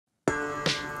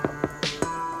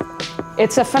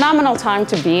It's a phenomenal time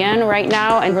to be in right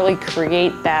now and really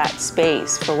create that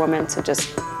space for women to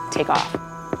just take off.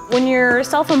 When you're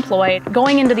self-employed,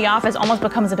 going into the office almost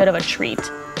becomes a bit of a treat.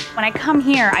 When I come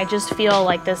here, I just feel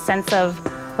like this sense of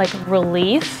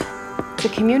relief. It's a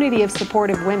community of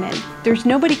supportive women. There's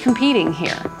nobody competing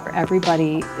here.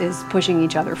 Everybody is pushing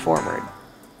each other forward.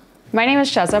 My name is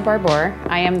Sheza Barbour.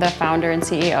 I am the founder and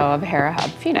CEO of Hera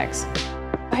Hub Phoenix.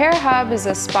 Hera Hub is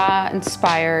a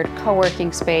spa-inspired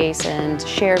co-working space and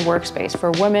shared workspace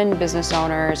for women, business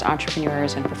owners,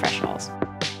 entrepreneurs, and professionals.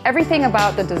 Everything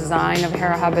about the design of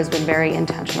Hera Hub has been very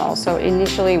intentional. So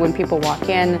initially when people walk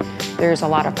in, there's a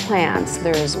lot of plants,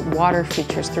 there's water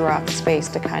features throughout the space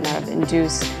to kind of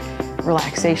induce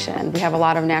relaxation. We have a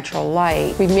lot of natural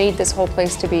light. We've made this whole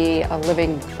place to be a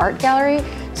living art gallery.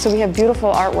 So we have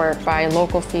beautiful artwork by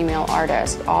local female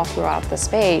artists all throughout the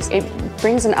space. It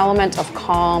brings an element of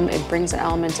calm, it brings an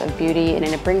element of beauty, and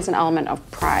it brings an element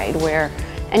of pride where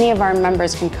any of our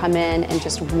members can come in and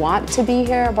just want to be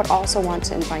here, but also want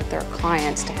to invite their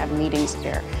clients to have meetings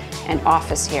here and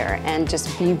office here and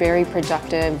just be very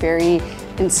productive, very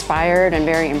inspired, and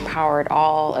very empowered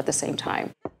all at the same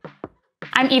time.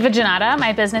 I'm Eva Janata.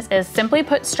 My business is Simply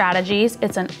Put Strategies.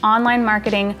 It's an online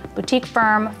marketing boutique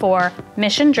firm for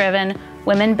mission-driven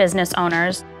women business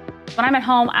owners. When I'm at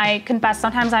home, I confess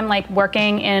sometimes I'm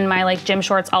working in my gym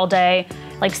shorts all day,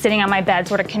 sitting on my bed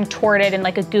sort of contorted in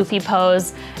a goofy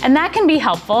pose. And that can be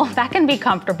helpful, that can be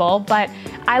comfortable, but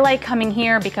I like coming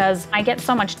here because I get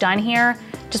so much done here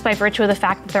just by virtue of the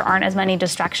fact that there aren't as many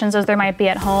distractions as there might be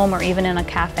at home or even in a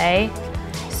cafe.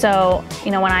 So,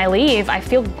 when I leave, I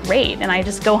feel great and I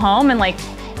just go home and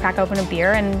crack open a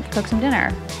beer and cook some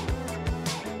dinner.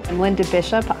 I'm Linda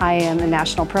Bishop. I am the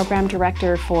National Program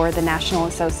Director for the National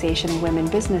Association of Women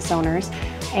Business Owners,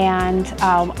 and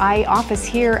I office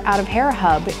here out of Hera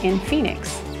Hub in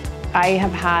Phoenix. I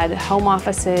have had home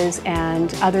offices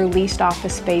and other leased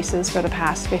office spaces for the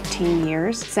past 15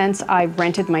 years. Since I've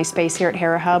rented my space here at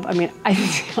Hera Hub,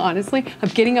 honestly, I'm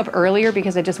getting up earlier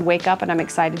because I just wake up and I'm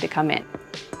excited to come in.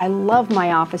 I love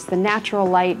my office, the natural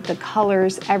light, the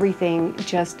colors, everything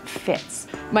just fits.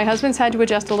 My husband's had to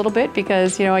adjust a little bit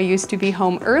because, I used to be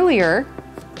home earlier,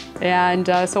 and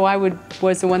so I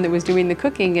was the one that was doing the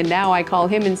cooking, and now I call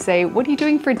him and say, "What are you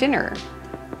doing for dinner?"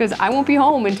 Because I won't be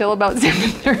home until about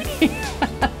 7:30.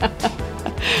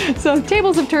 So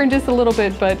tables have turned just a little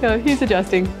bit, but he's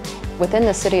adjusting. Within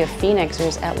the city of Phoenix,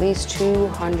 there's at least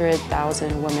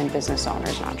 200,000 women business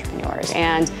owners and entrepreneurs.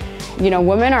 And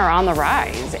women are on the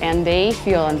rise and they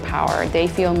feel empowered. They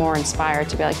feel more inspired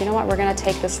to be like, you know what, we're gonna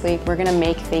take this leap, we're gonna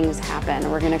make things happen,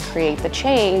 we're gonna create the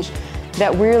change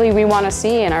that really we wanna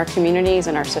see in our communities,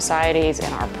 in our societies,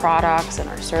 in our products, in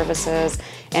our services,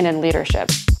 and in leadership.